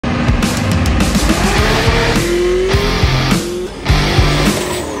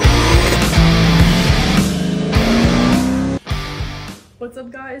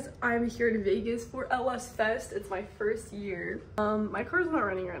up guys? I'm here in Vegas for LS Fest. It's my first year. My car's not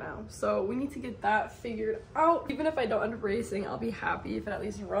running right now, so we need to get that figured out. Even if I don't end up racing, I'll be happy if it at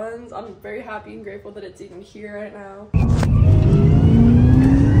least runs. I'm very happy and grateful that it's even here right now.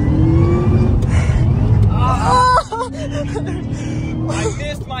 I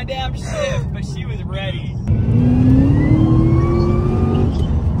missed my damn shift, but she was ready.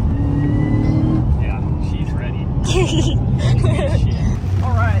 Yeah, she's ready.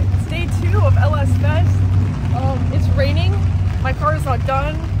 Alright, it's day 2 of LS Fest. It's raining. My car is not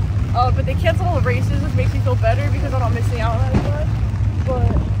done. But they canceled all the races, which makes me feel better because I'm not missing out on that as much.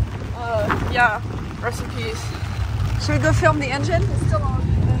 But yeah, rest in peace. Should we go film the engine? It's still on.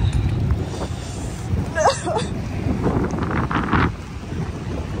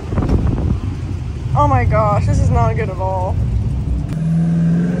 Oh my gosh, this is not good at all.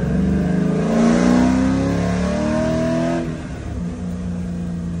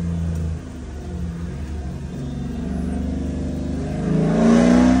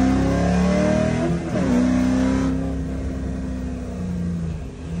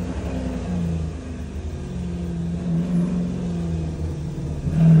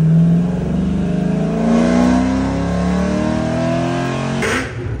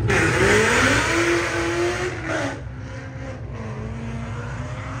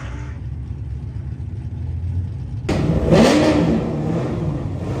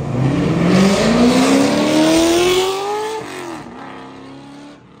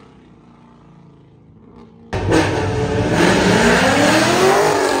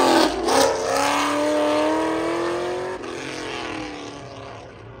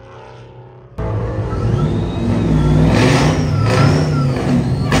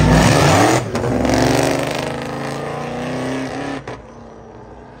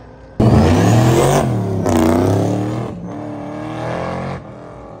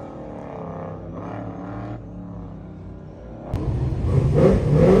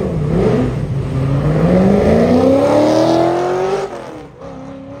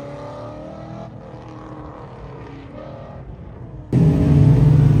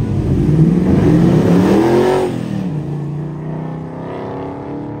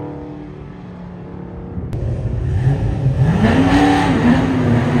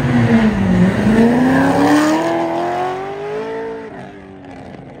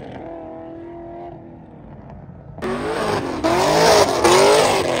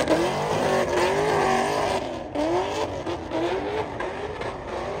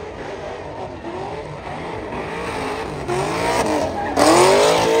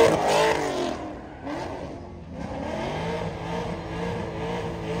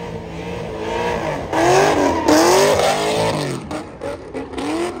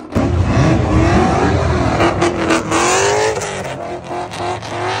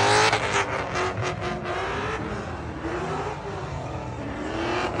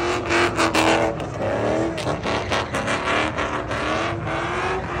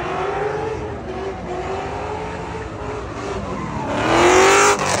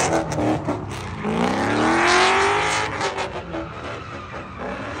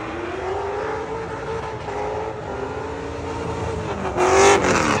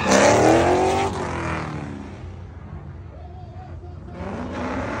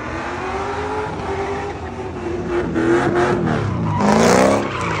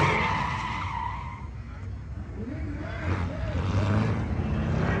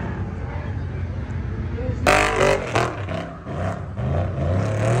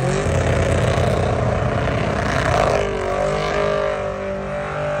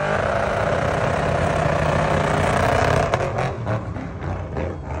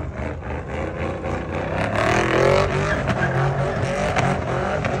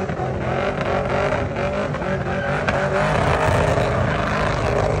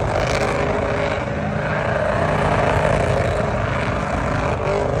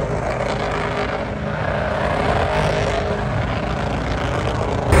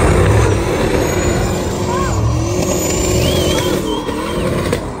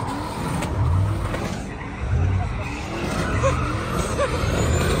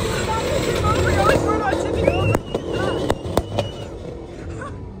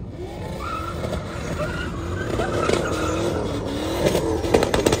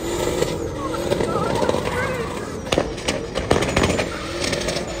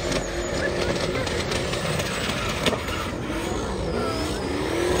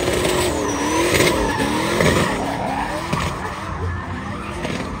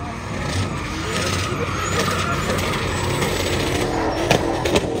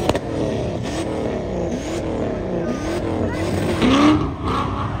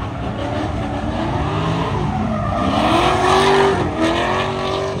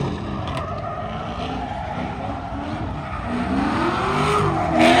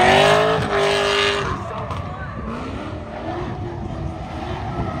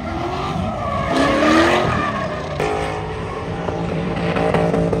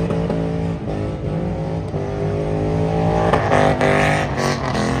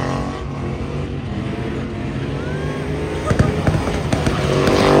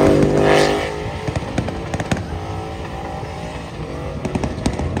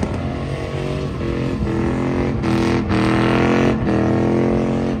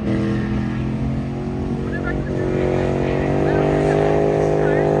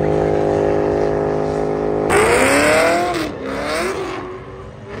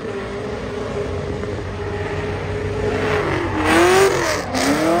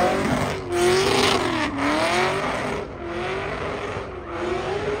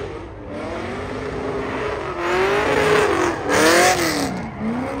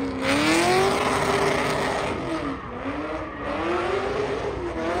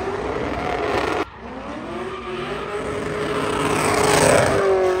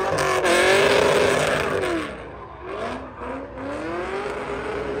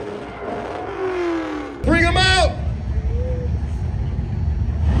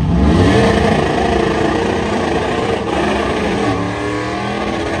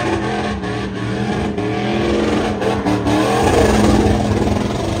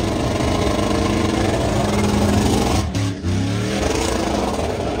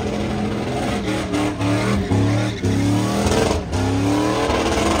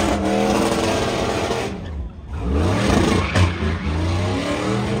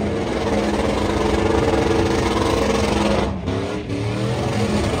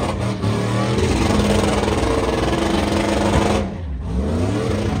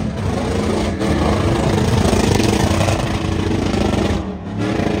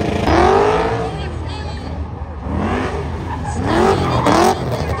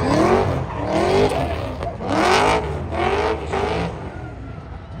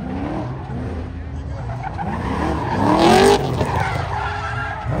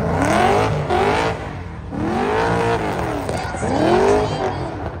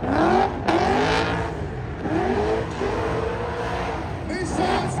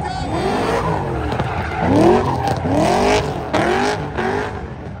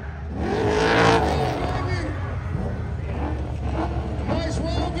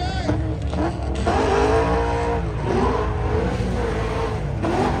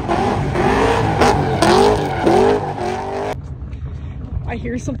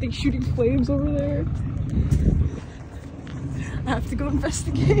 hear something shooting flames over there. I have to go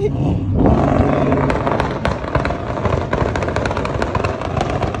investigate.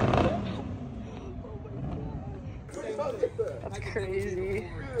 That's crazy.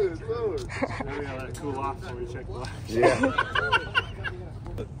 Now we gotta let it cool off before we check the lights. Yeah.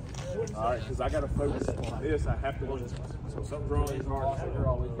 Alright, because I gotta focus on this. I have to look. So something's wrong with your car.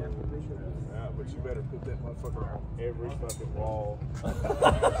 All weekend. Yeah, but you better put that motherfucker on every fucking wall.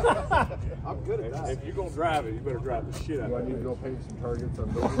 I'm good at that. If you're gonna drive it, you better drive the shit out of it. Do I need to go paint some targets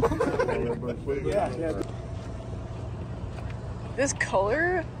on those? Yeah. This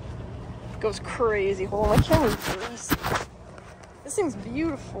color goes crazy. Hold on, I can't wait for this. This thing's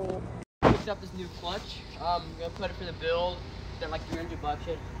beautiful. Picked up this new clutch. I'm gonna put it for the build. They're like $300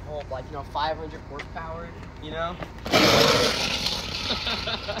 shit. Oh, like, you know, 500 horsepower, you know?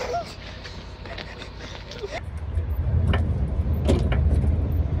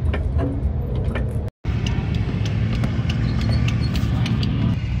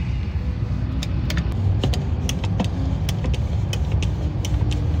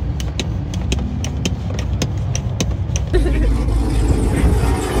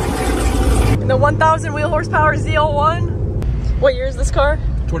 The 1,000 wheel horsepower ZL1. What year is this car?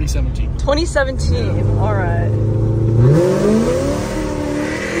 2017. 2017. All right.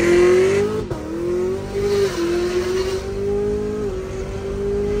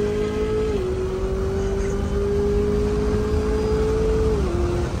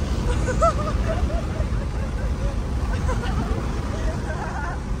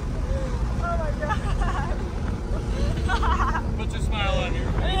 Put your smile on here.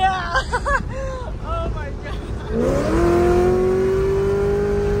 Yeah. Oh my god.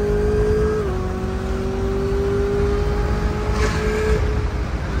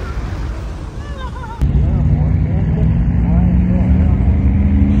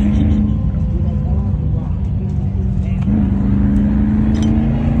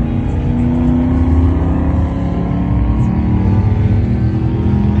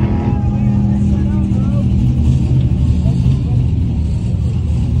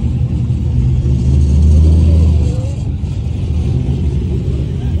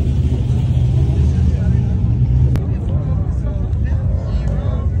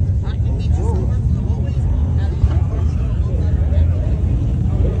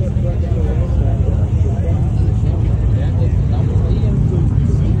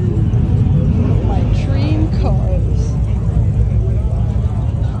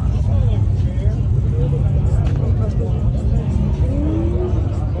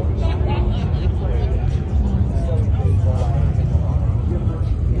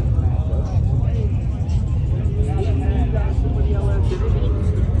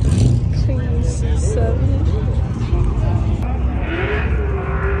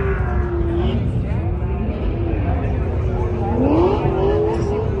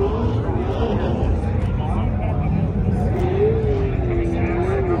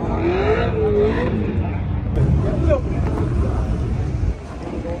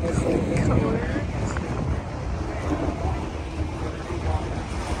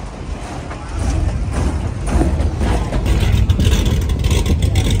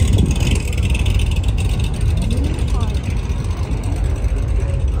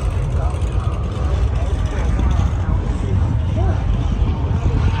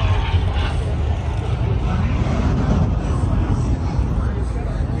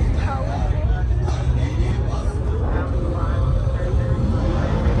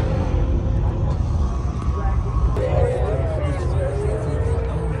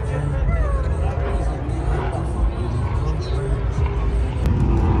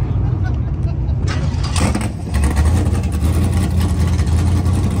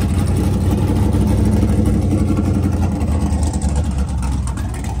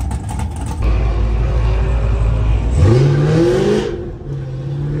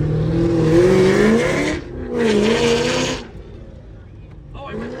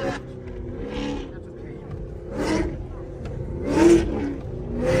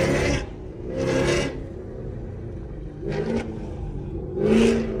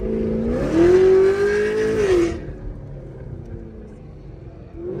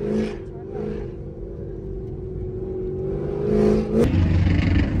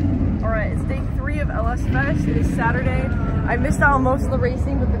 It is Saturday. I missed out on most of the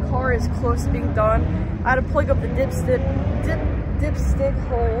racing, but the car is close to being done. I had to plug up the dipstick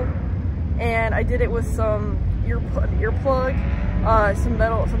hole, and I did it with some earplug, some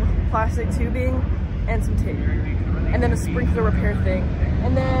metal, some plastic tubing, and some tape, and then a sprinkler repair thing.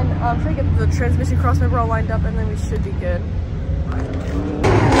 And then I'm trying to get the transmission crossmember all lined up, and then we should be good.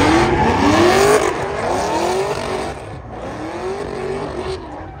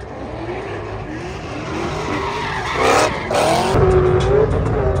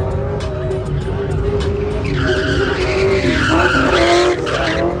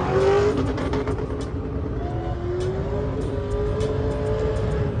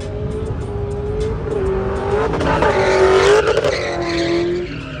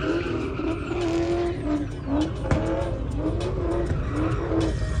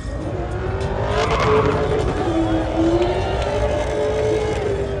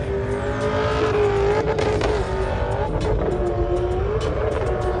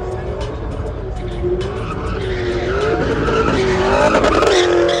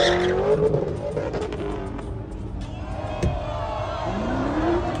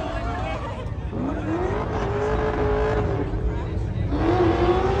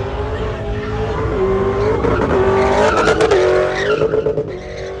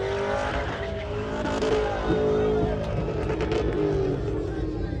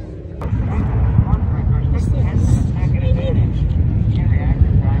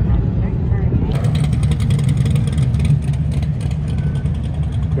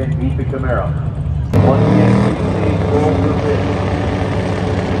 Beat the Camaro. Once again, please roll for this.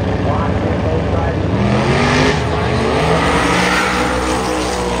 Watch it, both sides.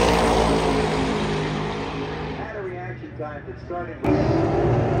 Had a reaction time that started with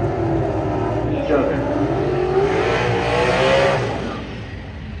each other.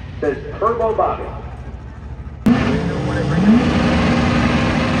 Says Turbo Bobby.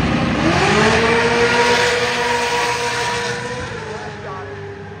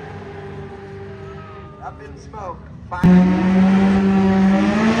 Up in smoke.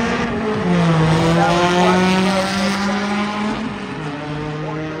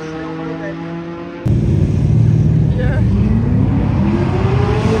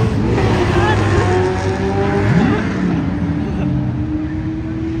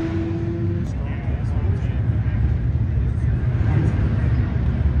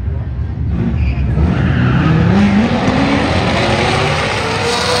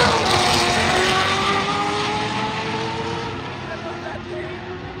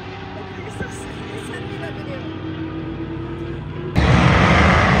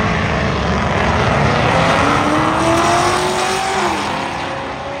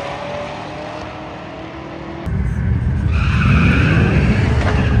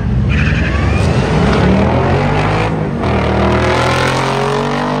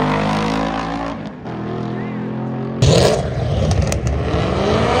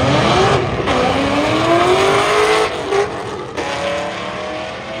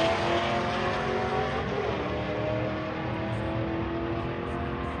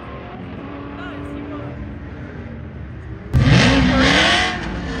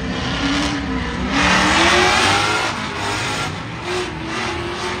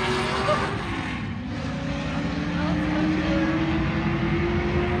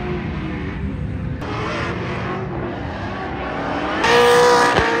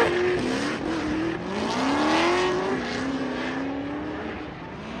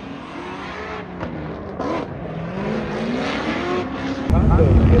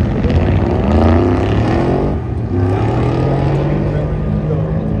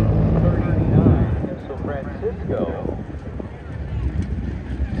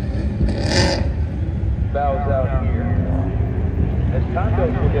 Bows out here. As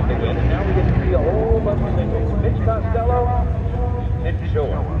Condos will get the win, and now we get to see a whole bunch of singles. Mitch Costello didn't show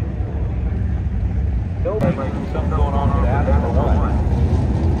up. Still something going on with that for one.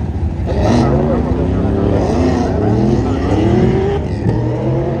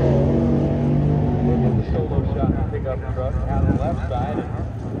 The solo shot to pick up the truck out on the left side.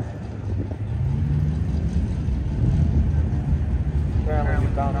 Apparently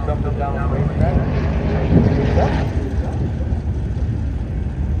we found something down the racetrack.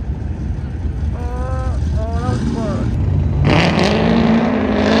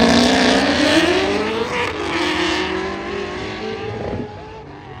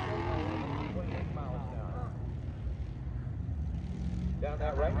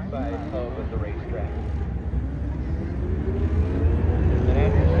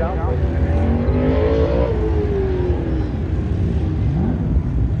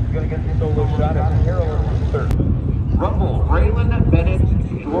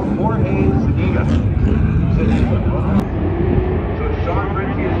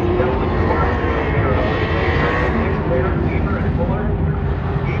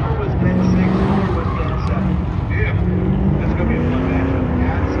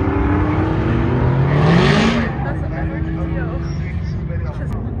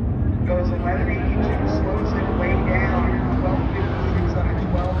 goes 1182, slows it way down, 1256 on a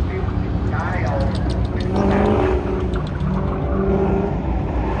 1250 dial.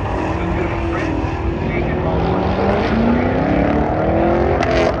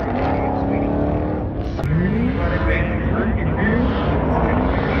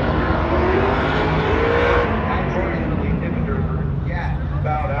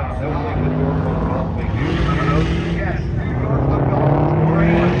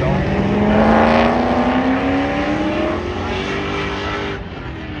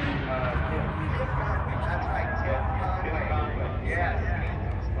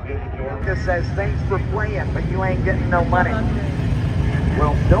 Just says thanks for playing, but you ain't getting no money.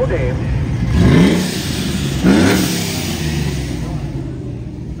 Well, no, Dave.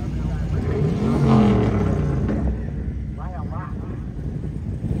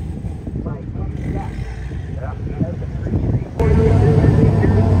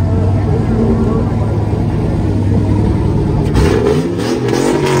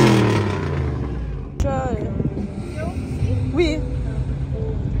 Oui.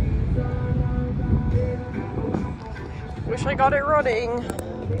 Wish I got it running.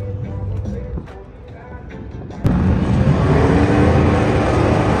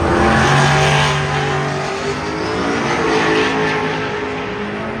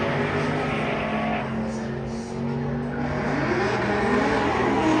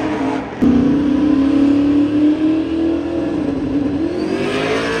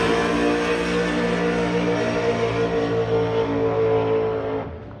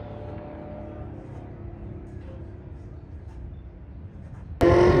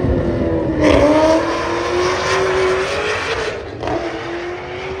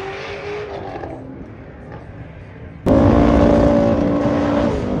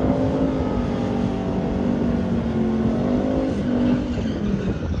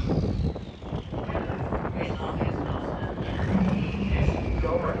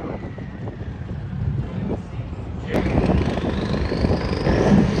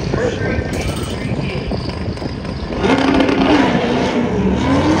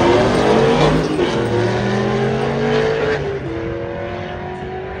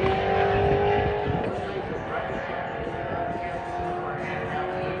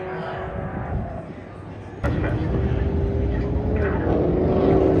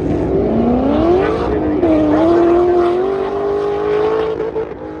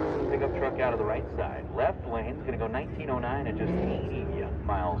 Out of the right side. Left lane's going to go 1909 at just 80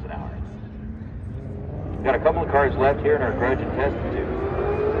 miles an hour. Got a couple of cars left here in our grudge and test tube.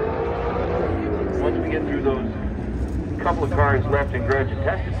 Once we get through those couple of cars left in grudge and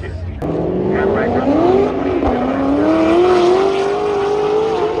test tube,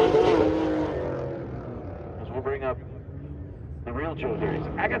 we'll bring up the real Joe Dirts.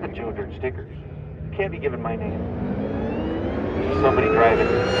 I got the Joe Dirt stickers. Can't be given my name. Somebody driving,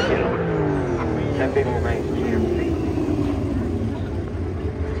 you know, that big old nice GMC.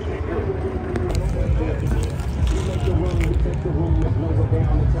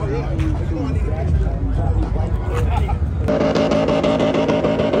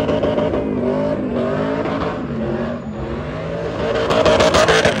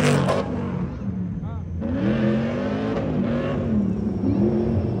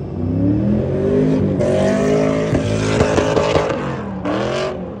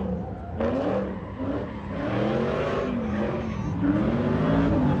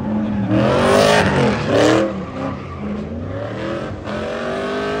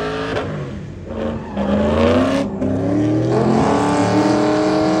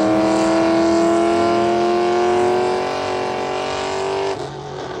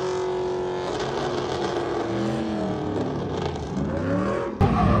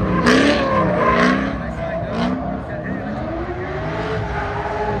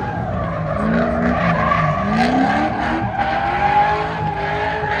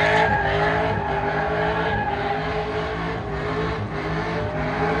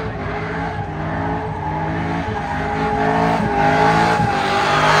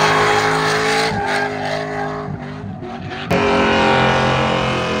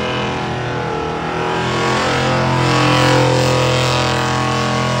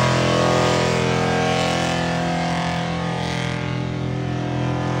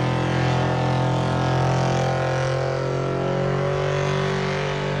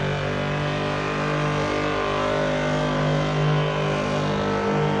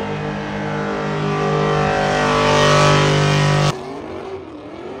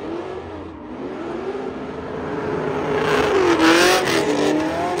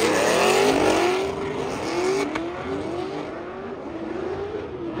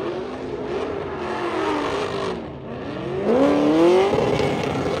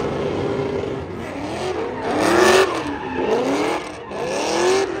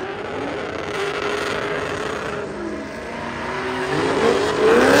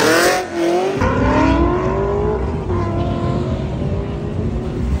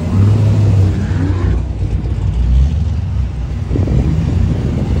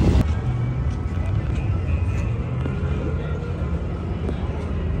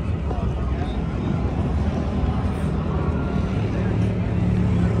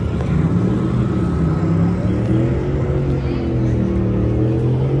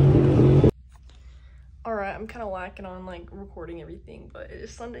 slacking on like recording everything, but it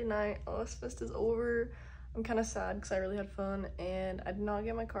is Sunday night. LS Fest is over. I'm kind of sad because I really had fun and I did not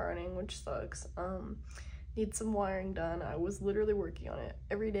get my car running, which sucks. Need some wiring done. I was literally working on it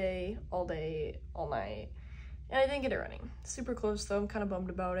every day, all night, and I didn't get it running. Super close though. I'm kind of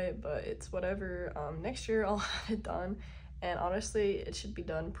bummed about it, but it's whatever. Next year I'll have it done, and honestly it should be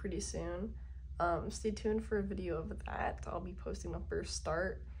done pretty soon. Stay tuned for a video of that. I'll be posting my first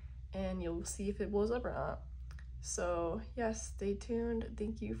start and you'll see if it blows up or not. So yeah, stay tuned.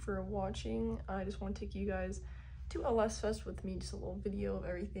 Thank you for watching. I just want to take you guys to LS Fest with me, just a little video of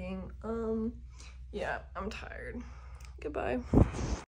everything. Yeah, I'm tired. Goodbye.